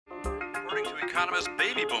According to economists,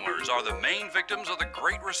 baby boomers are the main victims of the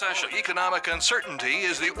Great Recession. Economic uncertainty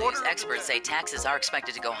is the order. These experts say taxes are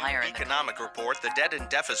expected to go higher. Economic report, the debt and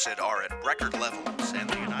deficit are at record levels, and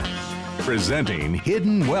the United States. Presenting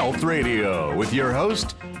Hidden Wealth Radio with your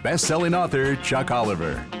host, best-selling author Chuck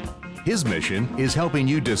Oliver. His mission is helping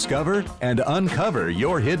you discover and uncover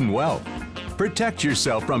your hidden wealth. Protect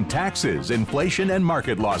yourself from taxes, inflation, and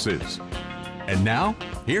market losses. And now,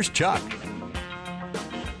 here's Chuck.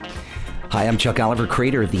 Hi, I'm Chuck Oliver,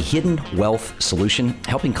 creator of the Hidden Wealth Solution,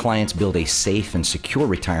 helping clients build a safe and secure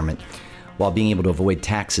retirement while being able to avoid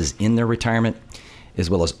taxes in their retirement as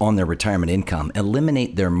well as on their retirement income,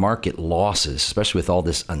 eliminate their market losses, especially with all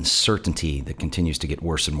this uncertainty that continues to get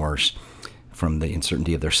worse and worse from the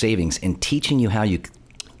uncertainty of their savings, and teaching you how you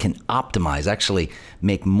can optimize, actually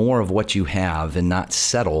make more of what you have and not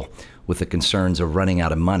settle with the concerns of running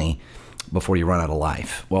out of money before you run out of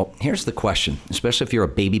life. Well, here's the question, especially if you're a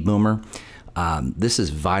baby boomer. This is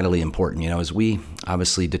vitally important. You know, as we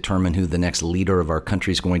obviously determine who the next leader of our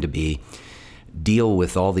country is going to be, deal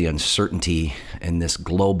with all the uncertainty in this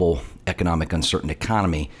global economic uncertain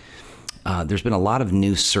economy, there's been a lot of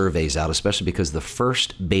new surveys out, especially because the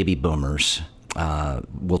first baby boomers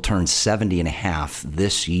will turn 70 and a half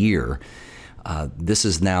this year. This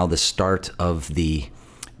is now the start of the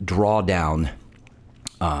drawdown,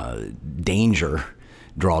 danger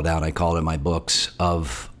drawdown, I call it in my books,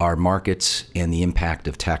 of our markets and the impact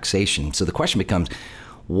of taxation. So the question becomes,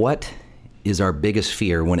 what is our biggest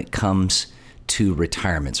fear when it comes to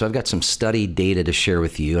retirement? So I've got some study data to share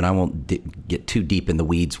with you, and I won't get too deep in the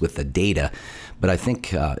weeds with the data, but I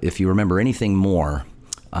think if you remember anything more,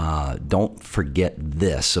 don't forget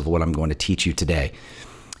this of what I'm going to teach you today.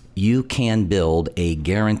 You can build a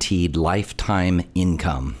guaranteed lifetime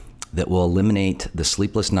income that will eliminate the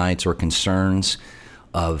sleepless nights or concerns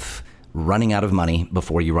of running out of money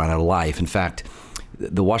before you run out of life. In fact,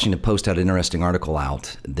 the Washington Post had an interesting article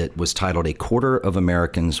out that was titled, "A Quarter of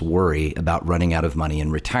Americans Worry About Running Out of Money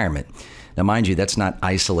in Retirement." Now, mind you, that's not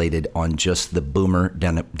isolated on just the boomer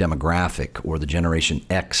demographic or the Generation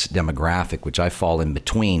X demographic, which I fall in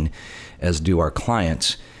between, as do our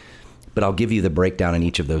clients. But I'll give you the breakdown in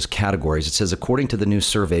each of those categories. It says, according to the new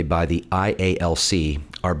survey by the IALC,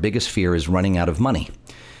 our biggest fear is running out of money.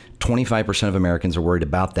 25% of Americans are worried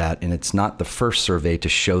about that, and it's not the first survey to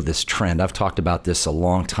show this trend. I've talked about this a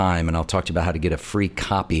long time, and I'll talk to you about how to get a free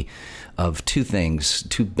copy of two things,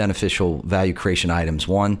 two beneficial value creation items.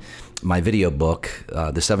 One, my video book,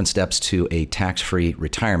 The 7 Steps to a Tax-Free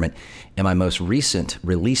Retirement, and my most recent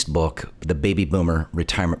released book, The Baby Boomer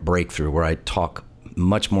Retirement Breakthrough, where I talk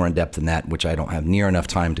much more in depth than that, which I don't have near enough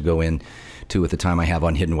time to go into with the time I have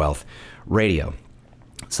on Hidden Wealth Radio.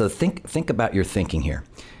 So think about your thinking here.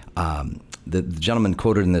 The gentleman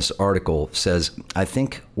quoted in this article says, I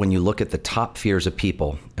think when you look at the top fears of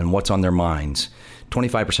people and what's on their minds,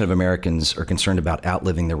 25% of Americans are concerned about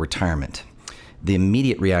outliving their retirement. The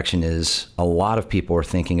immediate reaction is a lot of people are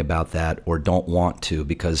thinking about that or don't want to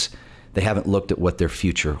because they haven't looked at what their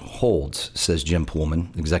future holds, says Jim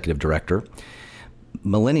Poolman, executive director.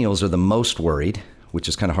 Millennials are the most worried, which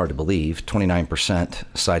is kind of hard to believe. 29%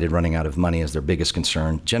 cited running out of money as their biggest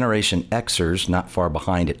concern. Generation Xers not far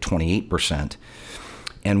behind at 28%.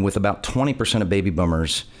 And with about 20% of baby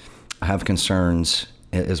boomers have concerns,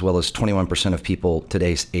 as well as 21% of people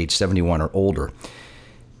today age 71 or older.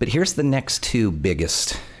 But here's the next two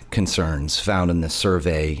biggest concerns found in this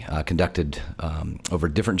survey conducted over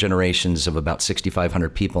different generations of about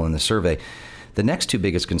 6,500 people in the survey. The next two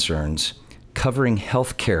biggest concerns, covering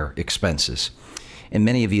healthcare expenses. And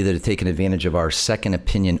many of you that have taken advantage of our second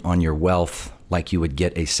opinion on your wealth, like you would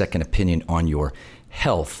get a second opinion on your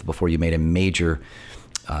health before you made a major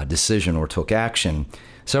decision or took action.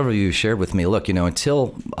 Several of you shared with me, look, until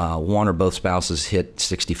one or both spouses hit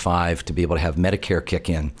 65 to be able to have Medicare kick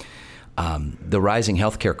in, the rising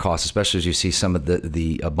healthcare costs, especially as you see some of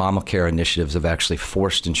the Obamacare initiatives have actually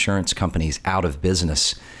forced insurance companies out of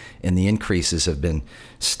business, and the increases have been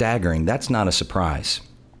staggering. That's not a surprise.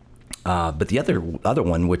 But the other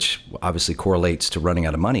one, which obviously correlates to running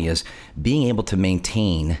out of money, is being able to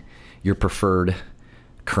maintain your preferred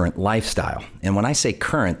current lifestyle. And when I say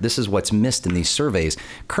current, this is what's missed in these surveys.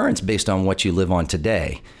 Current's based on what you live on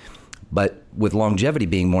today. But with longevity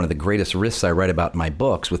being one of the greatest risks I write about in my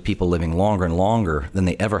books, with people living longer and longer than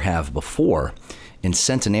they ever have before, and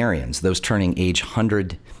centenarians, those turning age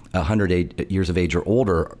 100 years of age or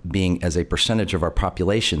older, being as a percentage of our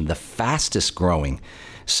population, the fastest growing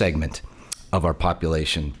segment of our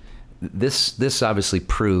population. This obviously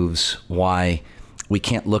proves why we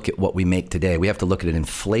can't look at what we make today. We have to look at an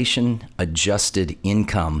inflation-adjusted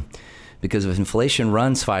income Because if inflation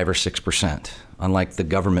runs 5 or 6%, unlike the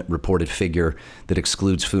government reported figure that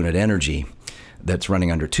excludes food and energy that's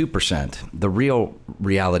running under 2%, the real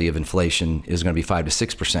reality of inflation is going to be 5 to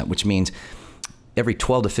 6%, which means every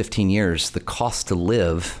 12 to 15 years, the cost to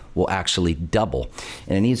live will actually double.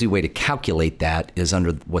 And an easy way to calculate that is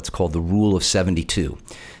under what's called the rule of 72.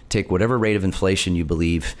 Take whatever rate of inflation you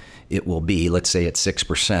believe it will be, let's say it's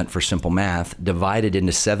 6% for simple math, divide it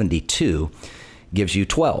into 72 gives you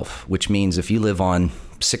 12, which means if you live on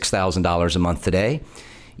 $6,000 a month today,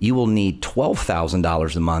 you will need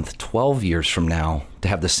 $12,000 a month 12 years from now to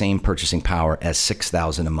have the same purchasing power as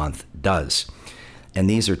 $6,000 a month does. And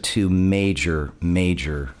these are two major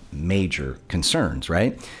concerns,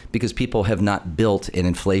 right? Because people have not built an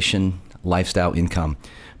inflation lifestyle income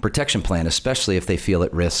protection plan, especially if they feel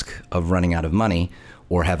at risk of running out of money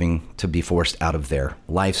or having to be forced out of their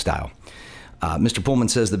lifestyle. Mr. Pullman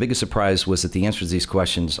says the biggest surprise was that the answer to these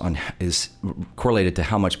questions is correlated to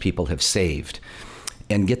how much people have saved.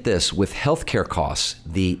 And get this, with healthcare costs,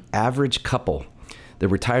 the average couple that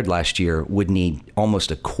retired last year would need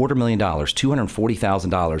almost $250,000,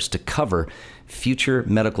 $240,000 to cover future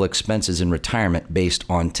medical expenses in retirement based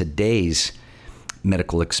on today's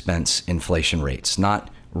medical expense inflation rates,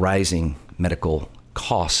 not rising medical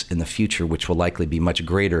costs in the future, which will likely be much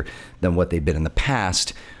greater than what they've been in the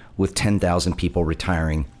past, with 10,000 people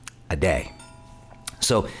retiring a day.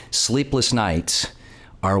 So sleepless nights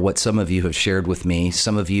are what some of you have shared with me.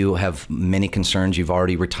 Some of you have many concerns. You've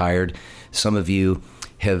already retired. Some of you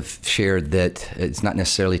have shared that it's not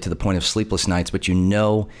necessarily to the point of sleepless nights, but you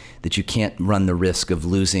know that you can't run the risk of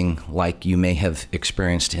losing like you may have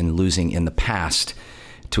experienced in losing in the past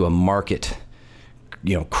to a market,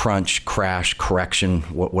 crunch, crash, correction,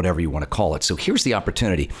 whatever you want to call it. So here's the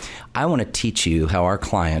opportunity. I want to teach you how our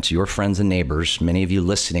clients, your friends and neighbors, many of you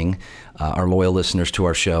listening, our loyal listeners to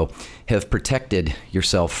our show, have protected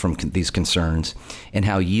yourself from these concerns, and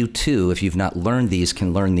how you too, if you've not learned these,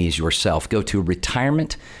 can learn these yourself. Go to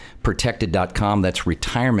retirementprotected.com. That's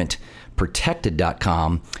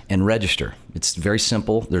retirementprotected.com and register. It's very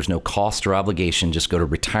simple. There's no cost or obligation. Just go to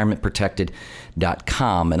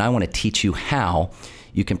retirementprotected.com, and I want to teach you how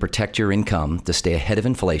you can protect your income to stay ahead of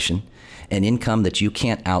inflation, an income that you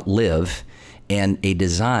can't outlive, and a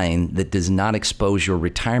design that does not expose your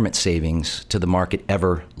retirement savings to the market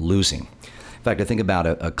ever losing. In fact, I think about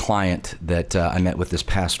a client that I met with this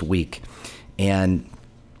past week, and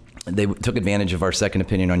they took advantage of our second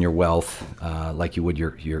opinion on your wealth, like you would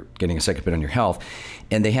you're getting a second opinion on your health.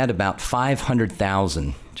 And they had about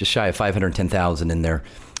 $500,000, just shy of $510,000 in their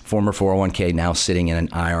former 401k, now sitting in an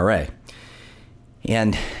IRA.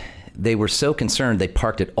 And they were so concerned, they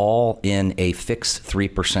parked it all in a fixed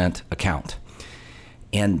 3% account.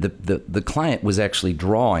 And the client was actually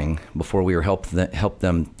drawing, before we were help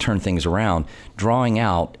them turn things around, drawing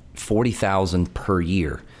out $40,000 per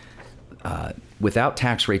year. Without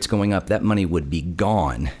tax rates going up, that money would be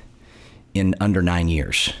gone in under 9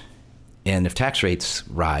 years. And if tax rates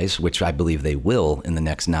rise, which I believe they will in the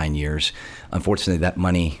next 9 years, unfortunately, that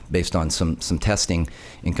money, based on some testing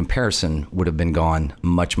in comparison, would have been gone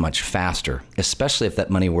much, much faster, especially if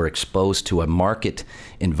that money were exposed to a market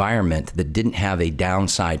environment that didn't have a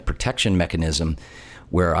downside protection mechanism,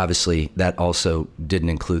 where obviously that also didn't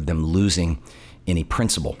include them losing any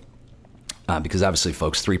principal. Because obviously,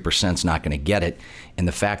 folks, 3% is not going to get it. And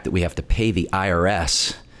the fact that we have to pay the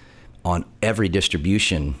IRS on every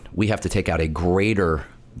distribution, we have to take out a greater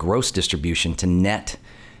gross distribution to net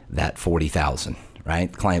that $40,000,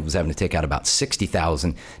 right? The client was having to take out about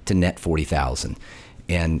 $60,000 to net $40,000.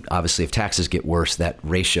 And obviously, if taxes get worse, that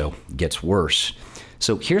ratio gets worse.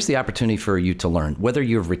 So here's the opportunity for you to learn. Whether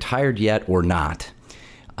you've retired yet or not,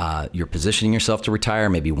 you're positioning yourself to retire.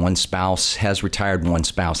 Maybe one spouse has retired, one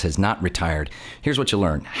spouse has not retired. Here's what you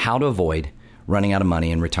learn: how to avoid running out of money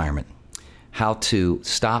in retirement, how to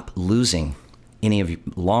stop losing any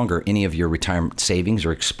of your retirement savings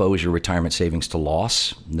or expose your retirement savings to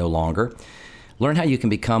loss no longer. Learn how you can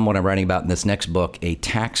become, what I'm writing about in this next book, a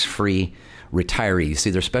tax-free retiree. See,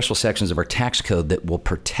 there's special sections of our tax code that will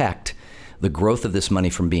protect the growth of this money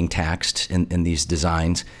from being taxed in these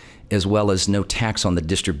designs, as well as no tax on the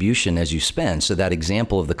distribution as you spend. So that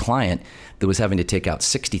example of the client that was having to take out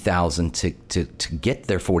 $60,000 to get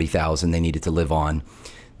their $40,000 they needed to live on,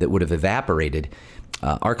 that would have evaporated,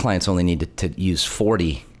 our clients only need to use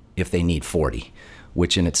 $40,000 if they need $40,000,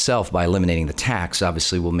 which in itself, by eliminating the tax,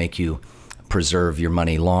 obviously will make you preserve your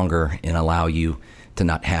money longer and allow you to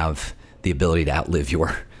not have the ability to outlive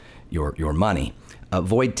your money.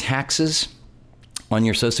 Avoid taxes on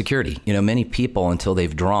your Social Security. Many people, until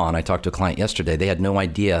they've drawn, I talked to a client yesterday, they had no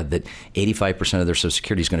idea that 85% of their Social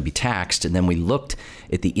Security is going to be taxed. And then we looked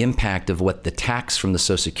at the impact of what the tax from the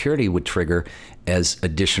Social Security would trigger as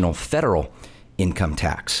additional federal income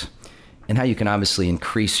tax, and how you can obviously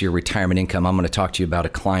increase your retirement income. I'm going to talk to you about a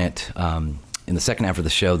client in the second half of the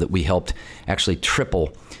show that we helped actually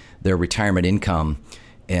triple their retirement income.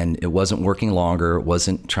 And it wasn't working longer. It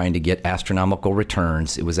wasn't trying to get astronomical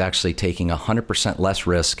returns. It was actually taking 100% less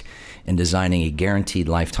risk and designing a guaranteed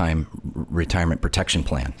lifetime retirement protection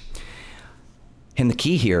plan. And the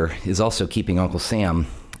key here is also keeping Uncle Sam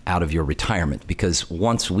out of your retirement, because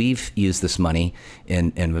once we've used this money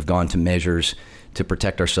and we've gone to measures to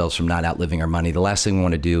protect ourselves from not outliving our money, the last thing we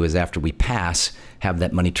want to do is, after we pass, have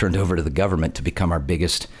that money turned over to the government to become our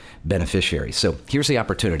biggest beneficiary. So here's the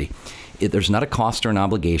opportunity. There's not a cost or an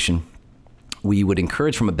obligation. We would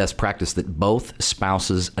encourage from a best practice that both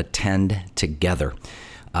spouses attend together.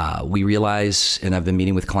 We realize, and I've been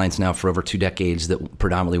meeting with clients now for over 2 decades, that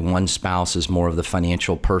predominantly one spouse is more of the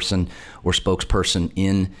financial person or spokesperson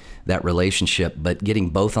in that relationship, but getting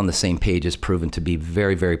both on the same page has proven to be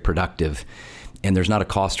very, very productive. And there's not a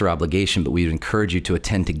cost or obligation, but we would encourage you to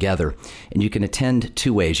attend together. And you can attend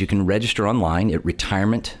 2 ways. You can register online at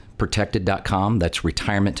retirementprotected.com. That's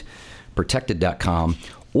retirementprotected.com.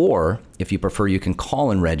 Or if you prefer, you can call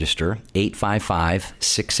and register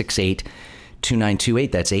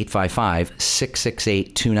 855-668-2928. That's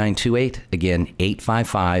 855-668-2928. Again,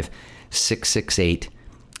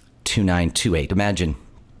 855-668-2928. Imagine,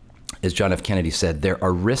 as John F. Kennedy said, there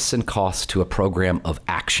are risks and costs to a program of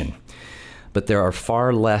action, but they are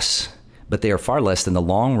far less than the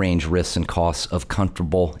long-range risks and costs of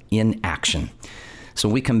comfortable inaction. So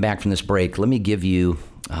when we come back from this break, let me give you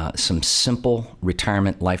some simple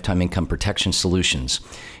retirement lifetime income protection solutions.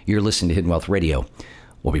 You're listening to Hidden Wealth Radio.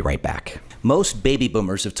 We'll be right back. Most baby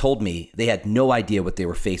boomers have told me they had no idea what they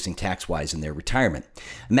were facing tax-wise in their retirement.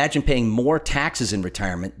 Imagine paying more taxes in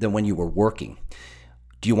retirement than when you were working.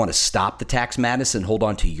 Do you want to stop the tax madness and hold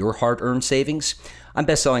on to your hard-earned savings? I'm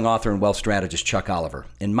best-selling author and wealth strategist Chuck Oliver,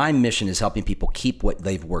 and my mission is helping people keep what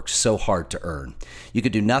they've worked so hard to earn. You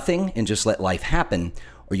could do nothing and just let life happen,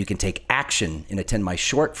 or you can take action and attend my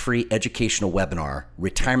short, free educational webinar,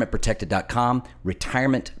 retirementprotected.com,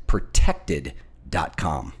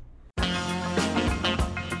 retirementprotected.com.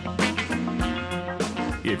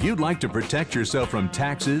 If you'd like to protect yourself from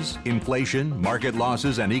taxes, inflation, market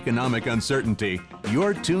losses, and economic uncertainty,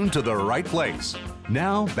 you're tuned to the right place.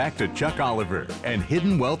 Now, back to Chuck Oliver and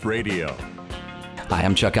Hidden Wealth Radio. Hi,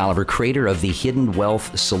 I'm Chuck Oliver, creator of the Hidden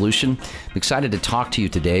Wealth Solution. I'm excited to talk to you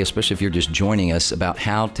today, especially if you're just joining us, about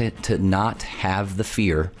how to not have the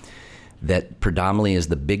fear that predominantly is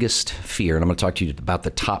the biggest fear. And I'm going to talk to you about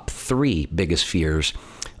the top 3 biggest fears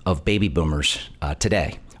of baby boomers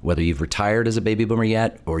today. Whether you've retired as a baby boomer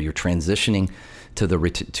yet, or you're transitioning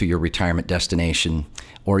to your retirement destination,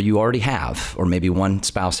 or you already have, or maybe one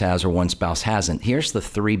spouse has or one spouse hasn't. Here's the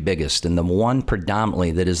 3 biggest, and the one predominantly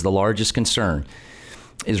that is the largest concern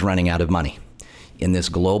is running out of money. In this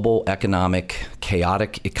global economic,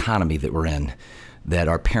 chaotic economy that we're in, that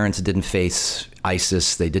our parents didn't face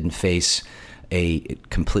ISIS, they didn't face a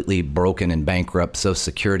completely broken and bankrupt Social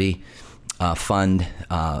Security fund.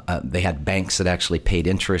 They had banks that actually paid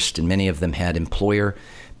interest, and many of them had employer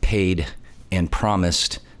paid and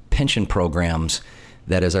promised pension programs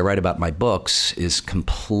that, as I write about in my books, is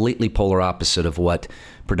completely polar opposite of what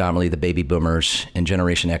predominantly the baby boomers and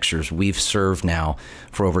Generation Xers we've served now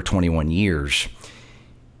for over 21 years.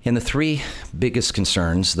 And the 3 biggest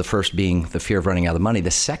concerns, the first being the fear of running out of money. The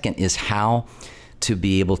second is how to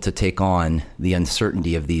be able to take on the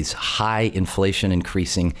uncertainty of these high inflation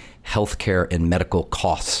increasing healthcare and medical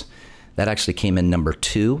costs. That actually came in number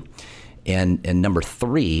 2. And number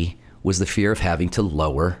 3 was the fear of having to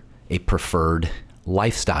lower a preferred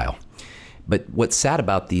lifestyle. But what's sad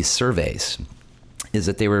about these surveys is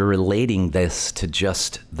that they were relating this to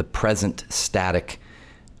just the present static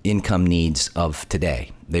income needs of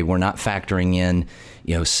today. They were not factoring in,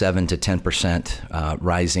 7 to 10%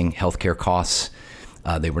 rising healthcare costs.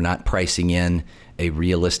 They were not pricing in a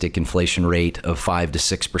realistic inflation rate of 5 to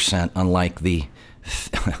 6%, unlike the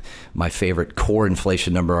my favorite core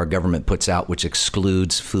inflation number our government puts out, which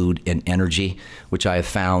excludes food and energy, which I have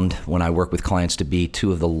found when I work with clients to be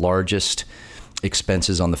 2 of the largest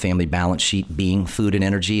expenses on the family balance sheet being food and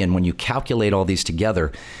energy. And when you calculate all these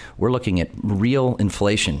together, we're looking at real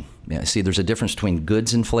inflation. See, there's a difference between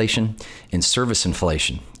goods inflation and service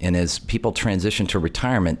inflation. And as people transition to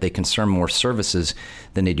retirement, they consume more services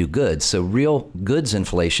than they do goods. So real goods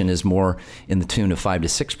inflation is more in the tune of 5 to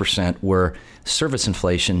 6%, where service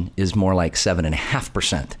inflation is more like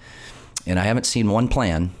 7.5%. And I haven't seen one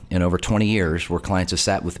plan in over 20 years where clients have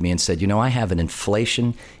sat with me and said, I have an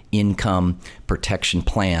inflation income protection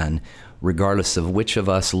plan, regardless of which of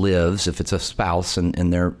us lives, if it's a spouse and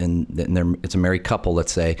it's a married couple,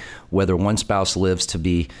 let's say, whether one spouse lives to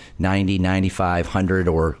be 90, 95, 100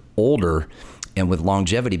 or older, and with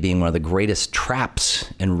longevity being one of the greatest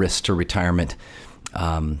traps and risks to retirement.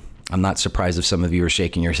 I'm not surprised if some of you are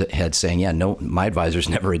shaking your head saying, yeah, no, my advisors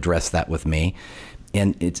never addressed that with me.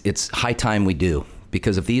 And it's high time we do,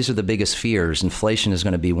 because if these are the biggest fears, inflation is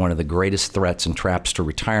going to be one of the greatest threats and traps to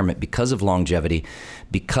retirement because of longevity,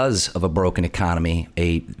 because of a broken economy,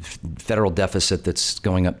 a federal deficit that's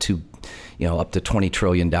going up to $20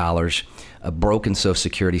 trillion, a broken Social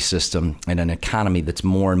Security system, and an economy that's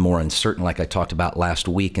more and more uncertain, like I talked about last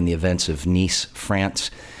week in the events of Nice,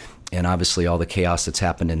 France, and obviously all the chaos that's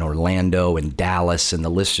happened in Orlando and Dallas, and the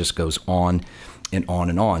list just goes on and on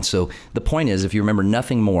and on. So the point is, if you remember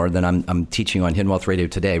nothing more than I'm teaching you on Hidden Wealth Radio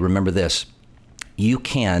today, remember this: you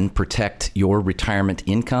can protect your retirement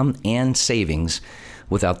income and savings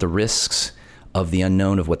without the risks of the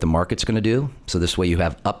unknown of what the market's going to do. So this way you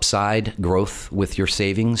have upside growth with your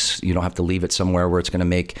savings. You don't have to leave it somewhere where it's going to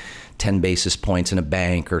make 10 basis points in a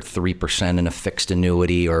bank or 3% in a fixed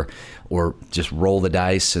annuity, or just roll the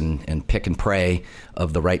dice and pick and pray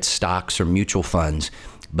of the right stocks or mutual funds.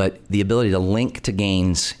 But the ability to link to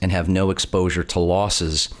gains and have no exposure to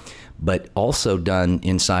losses, but also done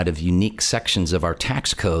inside of unique sections of our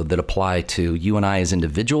tax code that apply to you and I as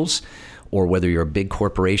individuals, or whether you're a big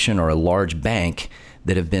corporation or a large bank,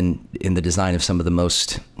 that have been in the design of some of the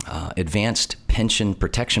most advanced pension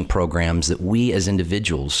protection programs that we as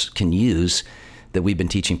individuals can use, that we've been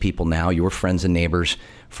teaching people now, your friends and neighbors,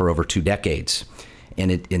 for over 2 decades.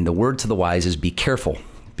 And the word to the wise is be careful.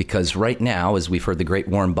 Because right now, as we've heard the great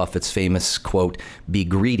Warren Buffett's famous quote, be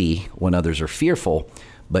greedy when others are fearful,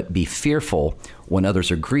 but be fearful when others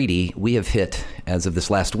are greedy, we have hit, as of this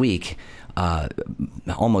last week,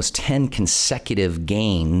 almost 10 consecutive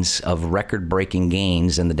gains of record-breaking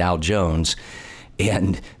gains in the Dow Jones,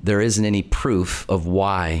 and there isn't any proof of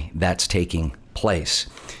why that's taking place.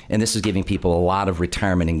 And this is giving people a lot of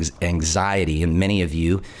retirement anxiety, and many of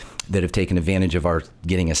you that have taken advantage of our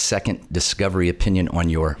getting a second discovery opinion on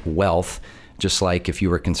your wealth, just like if you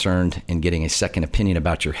were concerned in getting a second opinion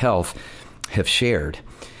about your health, have shared.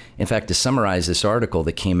 In fact, to summarize this article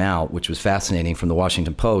that came out, which was fascinating, from the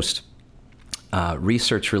Washington Post,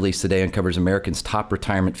 research released today uncovers Americans' top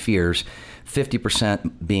retirement fears,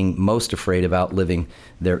 50% being most afraid of outliving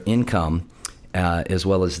their income, as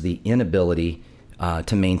well as the inability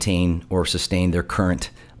to maintain or sustain their current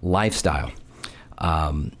lifestyle.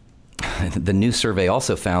 The new survey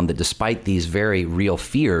also found that despite these very real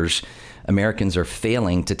fears, Americans are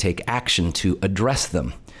failing to take action to address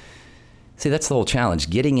them. See, that's the whole challenge,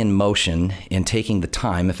 getting in motion and taking the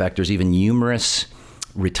time. In fact, there's even numerous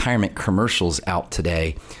retirement commercials out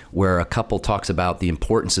today where a couple talks about the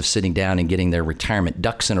importance of sitting down and getting their retirement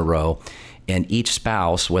ducks in a row. And each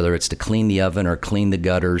spouse, whether it's to clean the oven or clean the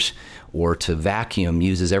gutters or to vacuum,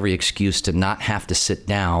 uses every excuse to not have to sit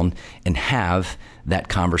down and have that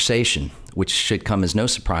conversation, which should come as no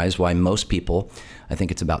surprise why most people, I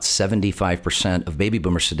think it's about 75% of baby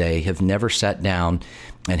boomers today, have never sat down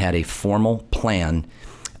and had a formal plan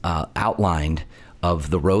outlined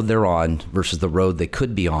of the road they're on versus the road they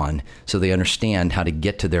could be on, so they understand how to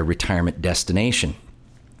get to their retirement destination.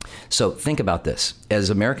 So think about this.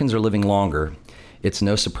 As Americans are living longer, it's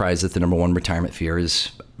no surprise that the number one retirement fear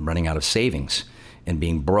is running out of savings and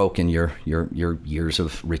being broke in your years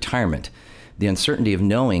of retirement. The uncertainty of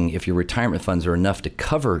knowing if your retirement funds are enough to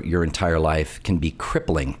cover your entire life can be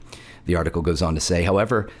crippling, the article goes on to say.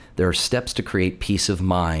 However, there are steps to create peace of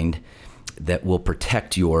mind that will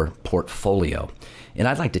protect your portfolio. And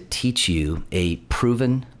I'd like to teach you a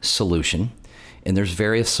proven solution. And there's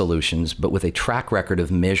various solutions, but with a track record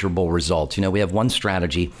of measurable results. You know, we have one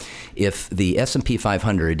strategy. If the S&P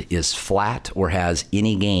 500 is flat or has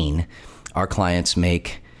any gain, our clients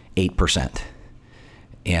make 8%.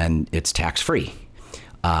 And it's tax-free.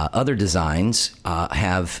 Other designs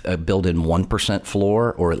have a built-in 1%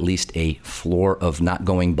 floor, or at least a floor of not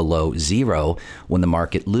going below zero when the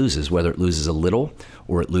market loses, whether it loses a little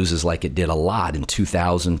or it loses like it did a lot in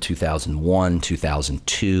 2000, 2001,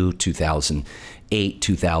 2002, 2008,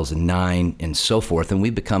 2009, and so forth. And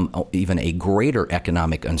we've become even a greater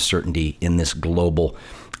economic uncertainty in this global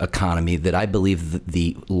economy that I believe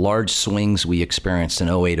the large swings we experienced in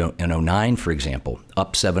 08 and 09, for example,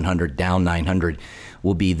 up 700, down 900,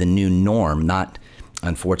 will be the new norm, not,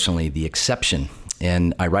 unfortunately, the exception.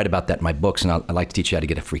 And I write about that in my books, and I'd like to teach you how to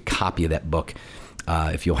get a free copy of that book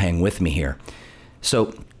if you'll hang with me here.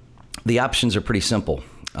 So the options are pretty simple.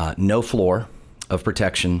 No floor of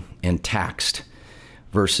protection and taxed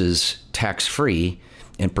versus tax-free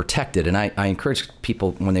and protected. And I encourage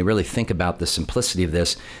people, when they really think about the simplicity of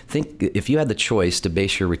this, think if you had the choice to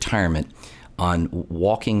base your retirement on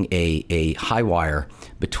walking a high wire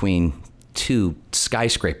between two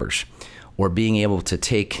skyscrapers, or being able to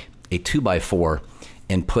take a 2x4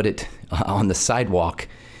 and put it on the sidewalk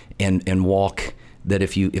and walk, that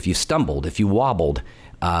if you stumbled, if you wobbled,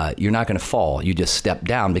 you're not going to fall. You just step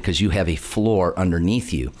down because you have a floor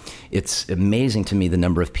underneath you. It's amazing to me the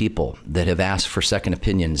number of people that have asked for second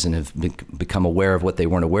opinions and have become aware of what they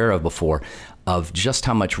weren't aware of before, of just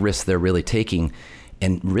how much risk they're really taking,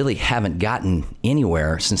 and really haven't gotten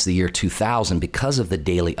anywhere since the year 2000 because of the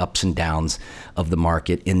daily ups and downs of the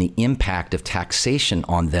market and the impact of taxation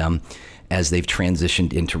on them as they've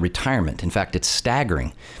transitioned into retirement. In fact, it's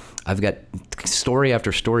staggering. I've got story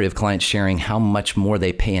after story of clients sharing how much more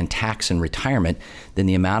they pay in tax in retirement than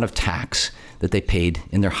the amount of tax that they paid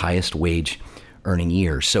in their highest wage earning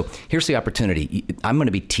years. So here's the opportunity. I'm going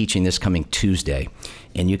to be teaching this coming Tuesday,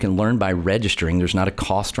 and you can learn by registering. There's not a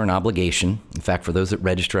cost or an obligation. In fact, for those that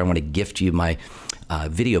register, I want to gift you my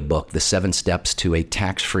video book, The 7 Steps to a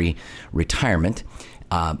Tax-Free Retirement.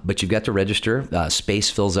 But you've got to register. Space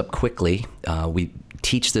fills up quickly. We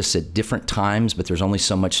teach this at different times, but there's only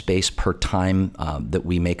so much space per time that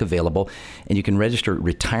we make available. And you can register at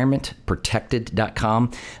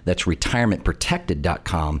retirementprotected.com. That's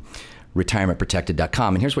retirementprotected.com.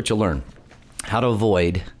 retirementprotected.com. And here's what you'll learn: how to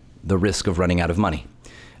avoid the risk of running out of money,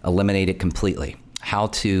 eliminate it completely, how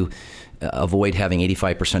to avoid having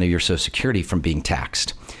 85% of your Social Security from being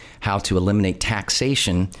taxed, how to eliminate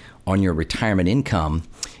taxation on your retirement income.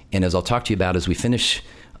 And as I'll talk to you about as we finish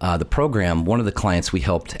the program, one of the clients we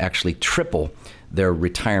helped actually triple their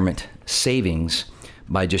retirement savings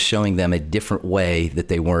by just showing them a different way that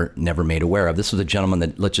they were never made aware of. This was a gentleman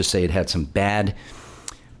that, let's just say, had some bad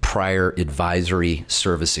prior advisory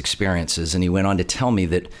service experiences. And he went on to tell me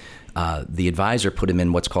that the advisor put him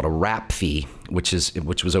in what's called a wrap fee, which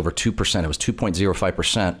was over 2%. It was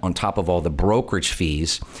 2.05% on top of all the brokerage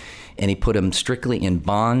fees. And he put him strictly in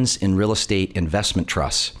bonds and real estate investment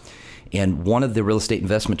trusts. And one of the real estate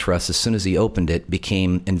investment trusts, as soon as he opened it,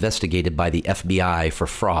 became investigated by the FBI for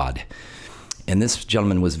fraud. And this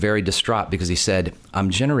gentleman was very distraught because he said, I'm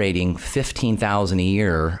generating $15,000 a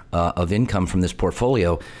year of income from this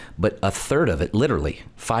portfolio, but a third of it, literally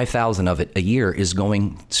 $5,000 of it a year, is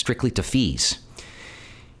going strictly to fees.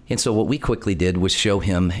 And so what we quickly did was show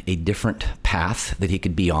him a different path that he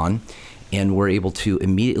could be on, and we're able to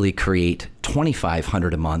immediately create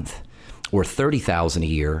 $2,500 a month or $30,000 a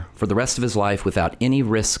year for the rest of his life without any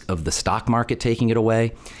risk of the stock market taking it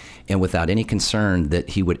away, and without any concern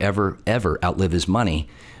that he would ever outlive his money,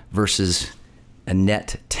 versus a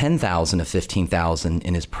net $10,000 of $15,000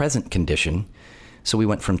 in his present condition. So we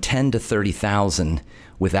went from $10,000 to $30,000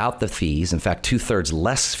 without the fees. In fact, 2/3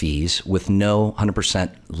 less fees with no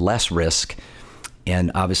 100% less risk. And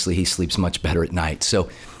obviously he sleeps much better at night. So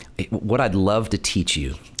what I'd love to teach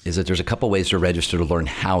you is that there's a couple ways to register to learn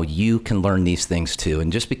how you can learn these things too.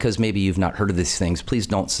 And just because maybe you've not heard of these things, please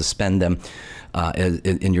don't suspend them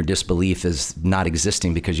in your disbelief as not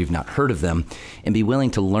existing because you've not heard of them, and be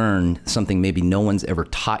willing to learn something maybe no one's ever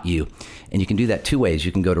taught you. And you can do that two ways.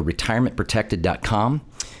 You can go to retirementprotected.com.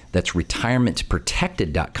 That's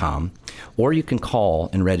retirementprotected.com. Or you can call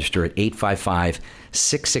and register at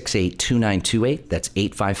 855-668-2928. That's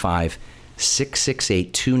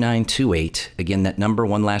 855-668-2928. Again, that number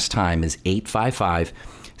one last time is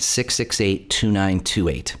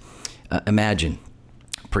 855-668-2928. Imagine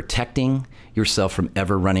protecting yourself from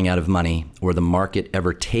ever running out of money or the market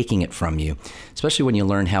ever taking it from you, especially when you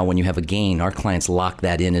learn how when you have a gain, our clients lock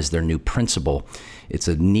that in as their new principal. It's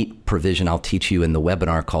a neat provision I'll teach you in the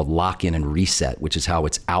webinar called Lock In and Reset, which is how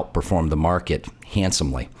it's outperformed the market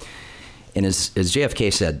handsomely. And as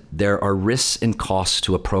JFK said, there are risks and costs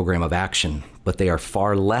to a program of action, but they are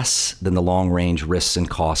far less than the long-range risks and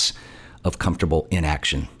costs of comfortable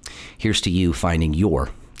inaction. Here's to you finding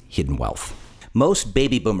your hidden wealth. Most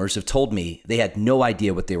baby boomers have told me they had no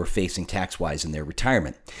idea what they were facing tax-wise in their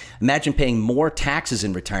retirement. Imagine paying more taxes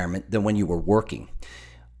in retirement than when you were working.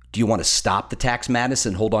 Do you want to stop the tax madness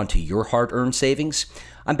and hold on to your hard-earned savings?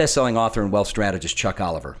 I'm best-selling author and wealth strategist Chuck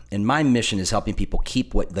Oliver, and my mission is helping people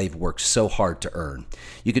keep what they've worked so hard to earn.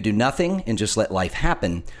 You could do nothing and just let life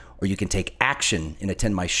happen, or you can take action and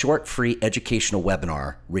attend my short, free educational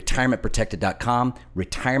webinar, retirementprotected.com,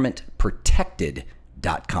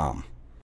 retirementprotected.com.